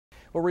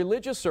Well,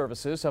 religious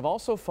services have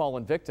also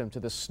fallen victim to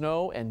the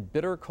snow and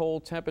bitter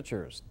cold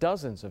temperatures.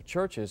 Dozens of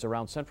churches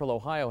around central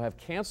Ohio have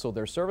canceled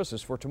their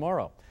services for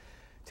tomorrow.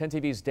 10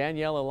 TV's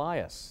Danielle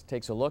Elias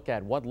takes a look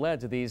at what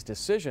led to these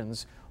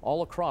decisions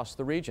all across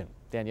the region.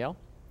 Danielle?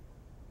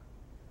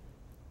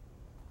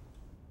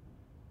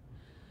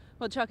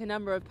 Well, Chuck, a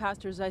number of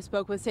pastors I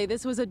spoke with say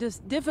this was a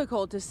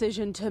difficult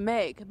decision to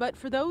make. But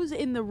for those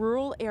in the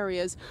rural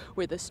areas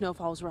where the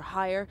snowfalls were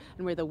higher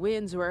and where the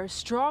winds were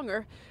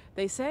stronger,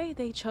 they say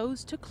they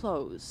chose to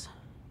close.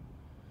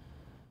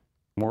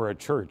 We're a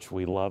church.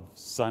 We love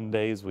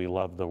Sundays. We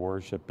love the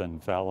worship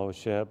and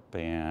fellowship,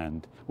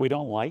 and we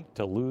don't like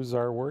to lose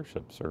our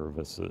worship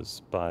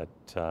services. But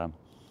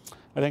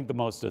I think the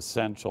most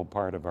essential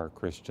part of our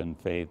Christian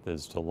faith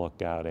is to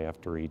look out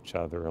after each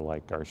other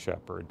like our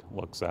shepherd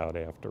looks out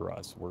after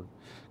us. We're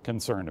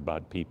concerned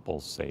about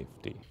people's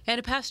safety.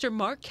 And Pastor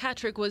Mark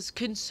Catrick was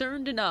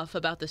concerned enough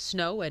about the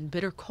snow and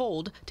bitter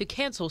cold to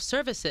cancel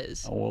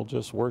services. We'll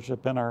just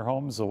worship in our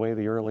homes the way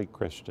the early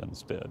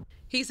Christians did.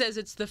 He says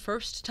it's the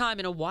first time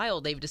in a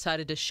while they've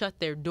decided to shut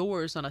their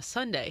doors on a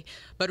Sunday.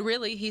 But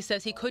really, he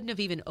says he couldn't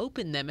have even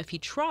opened them if he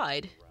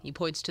tried. He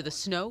points to the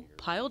snow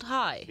piled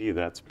high.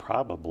 That's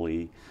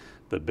probably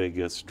the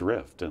biggest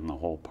drift in the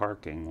whole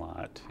parking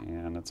lot,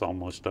 and it's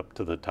almost up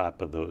to the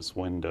top of those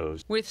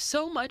windows. With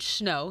so much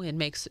snow, it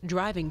makes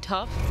driving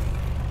tough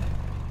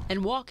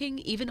and walking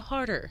even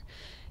harder.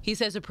 He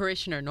says a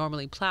parishioner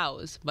normally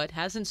plows, but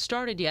hasn't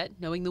started yet,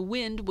 knowing the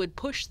wind would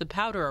push the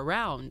powder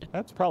around.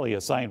 That's probably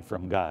a sign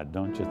from God,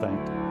 don't you think?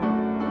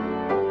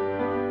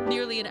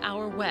 Nearly an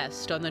hour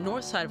west on the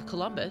north side of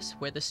Columbus,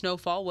 where the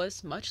snowfall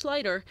was much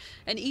lighter,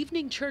 an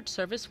evening church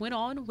service went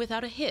on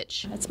without a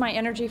hitch. It's my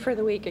energy for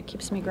the week. It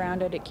keeps me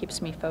grounded. It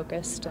keeps me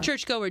focused.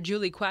 Churchgoer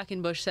Julie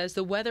Quackenbush says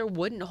the weather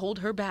wouldn't hold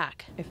her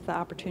back. If the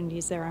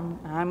opportunity's there,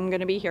 I'm going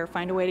to be here,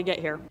 find a way to get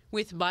here.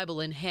 With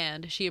Bible in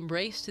hand, she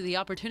embraced the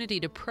opportunity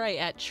to pray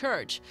at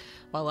church,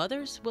 while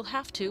others will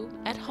have to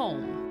at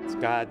home. It's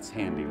God's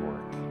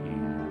handiwork,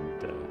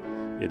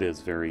 and it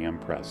is very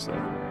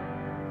impressive.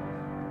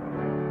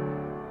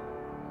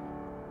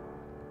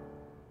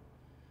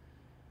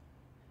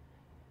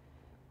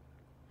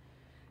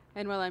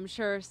 And while I'm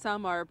sure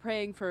some are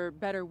praying for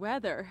better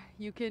weather,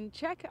 you can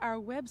check our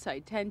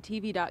website,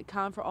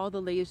 10tv.com, for all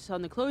the latest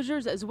on the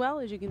closures. As well,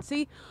 as you can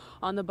see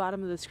on the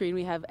bottom of the screen,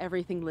 we have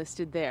everything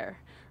listed there.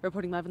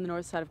 Reporting live on the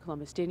north side of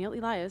Columbus, Danielle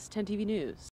Elias, 10 TV News.